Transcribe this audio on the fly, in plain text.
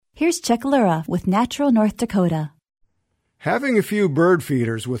Here's Chuck Lura with Natural North Dakota. Having a few bird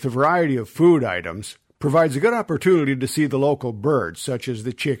feeders with a variety of food items provides a good opportunity to see the local birds, such as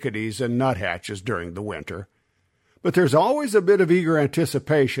the chickadees and nuthatches during the winter. But there's always a bit of eager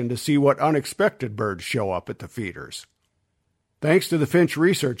anticipation to see what unexpected birds show up at the feeders. Thanks to the Finch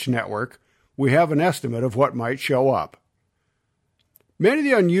Research Network, we have an estimate of what might show up. Many of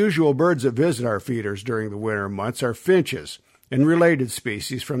the unusual birds that visit our feeders during the winter months are finches and related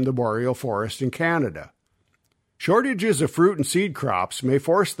species from the boreal forest in Canada. Shortages of fruit and seed crops may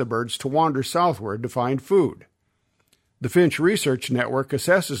force the birds to wander southward to find food. The Finch Research Network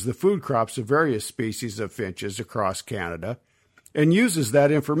assesses the food crops of various species of finches across Canada and uses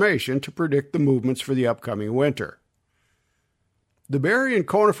that information to predict the movements for the upcoming winter. The berry and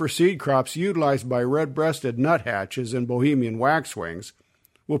conifer seed crops utilized by red-breasted nuthatches and Bohemian waxwings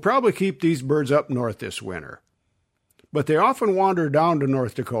will probably keep these birds up north this winter. But they often wander down to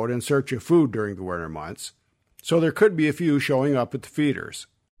North Dakota in search of food during the winter months, so there could be a few showing up at the feeders.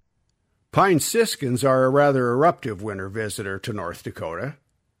 Pine siskins are a rather eruptive winter visitor to North Dakota.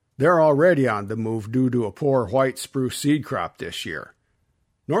 They're already on the move due to a poor white spruce seed crop this year.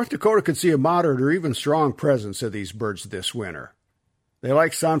 North Dakota could see a moderate or even strong presence of these birds this winter. They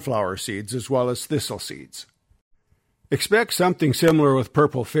like sunflower seeds as well as thistle seeds. Expect something similar with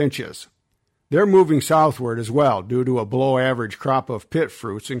purple finches. They're moving southward as well due to a below-average crop of pit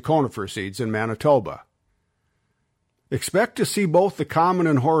fruits and conifer seeds in Manitoba. Expect to see both the common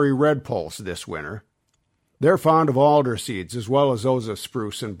and hoary redpolls this winter. They're fond of alder seeds as well as those of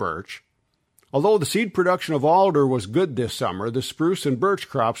spruce and birch. Although the seed production of alder was good this summer, the spruce and birch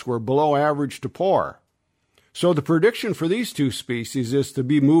crops were below average to poor. So the prediction for these two species is to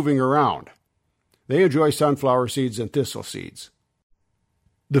be moving around. They enjoy sunflower seeds and thistle seeds.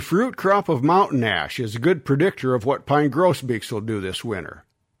 The fruit crop of mountain ash is a good predictor of what pine grosbeaks will do this winter.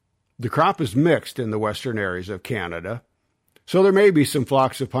 The crop is mixed in the western areas of Canada, so there may be some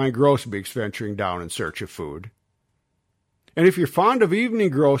flocks of pine grosbeaks venturing down in search of food. And if you're fond of evening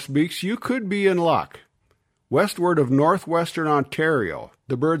grosbeaks, you could be in luck. Westward of northwestern Ontario,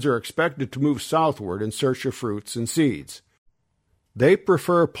 the birds are expected to move southward in search of fruits and seeds. They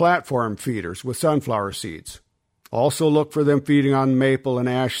prefer platform feeders with sunflower seeds. Also look for them feeding on maple and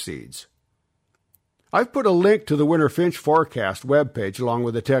ash seeds. I've put a link to the Winter Finch Forecast webpage along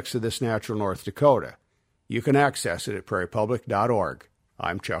with the text of this Natural North Dakota. You can access it at prairiepublic.org.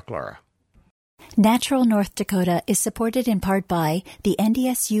 I'm Chuck Lura. Natural North Dakota is supported in part by the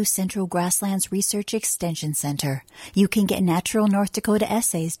NDSU Central Grasslands Research Extension Center. You can get Natural North Dakota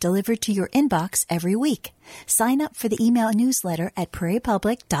essays delivered to your inbox every week. Sign up for the email newsletter at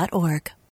prairiepublic.org.